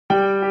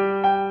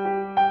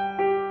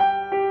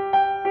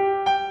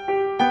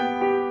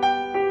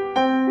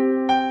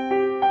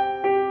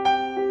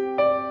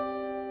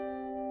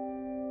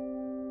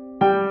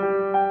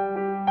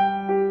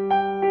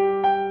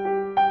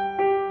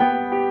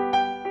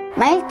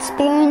My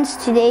experience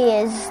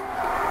today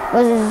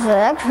was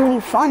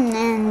actually fun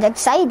and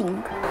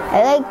exciting.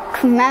 I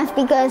like math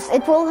because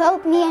it will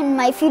help me in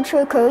my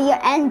future career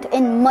and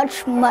in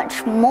much,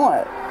 much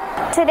more.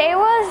 Today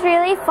was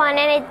really fun,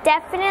 and it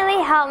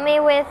definitely helped me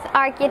with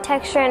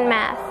architecture and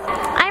math.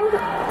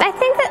 I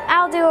think that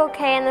I'll do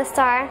okay in the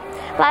STAR.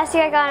 Last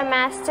year I got a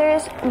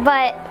master's,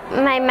 but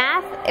my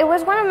math, it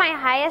was one of my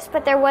highest,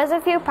 but there was a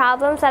few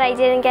problems that I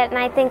didn't get, and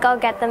I think I'll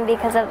get them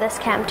because of this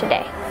camp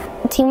today.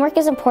 Teamwork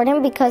is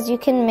important because you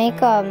can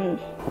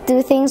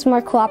do things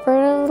more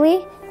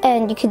cooperatively,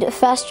 and you can do it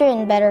faster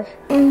and better.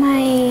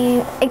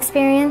 My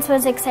experience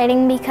was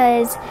exciting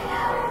because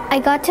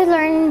I got to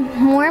learn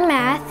more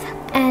math,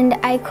 and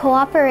I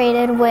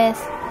cooperated with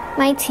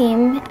my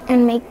team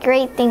and make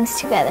great things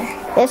together.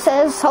 This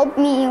has helped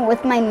me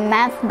with my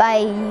math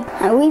by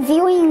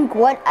reviewing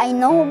what I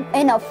know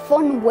in a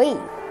fun way.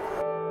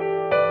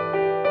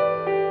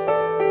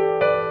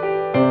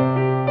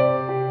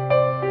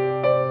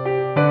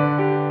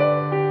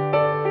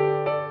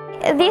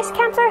 These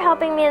camps are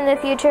helping me in the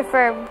future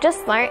for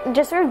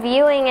just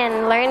reviewing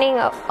and learning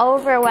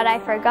over what I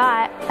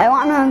forgot. I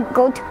want to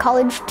go to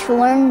college to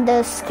learn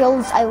the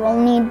skills I will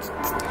need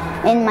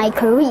in my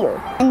career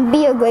and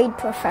be a great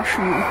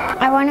professional.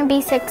 I want to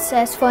be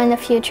successful in the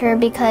future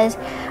because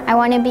I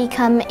want to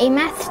become a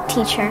math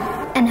teacher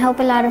and help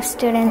a lot of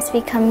students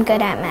become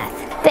good at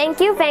math.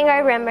 Thank you,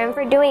 Vanguard Rembrandt,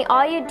 for doing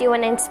all you do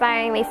and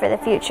inspiring me for the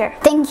future.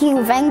 Thank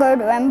you, Vanguard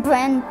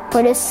Rembrandt,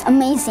 for this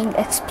amazing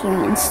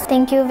experience.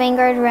 Thank you,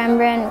 Vanguard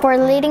Rembrandt, for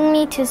leading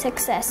me to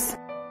success.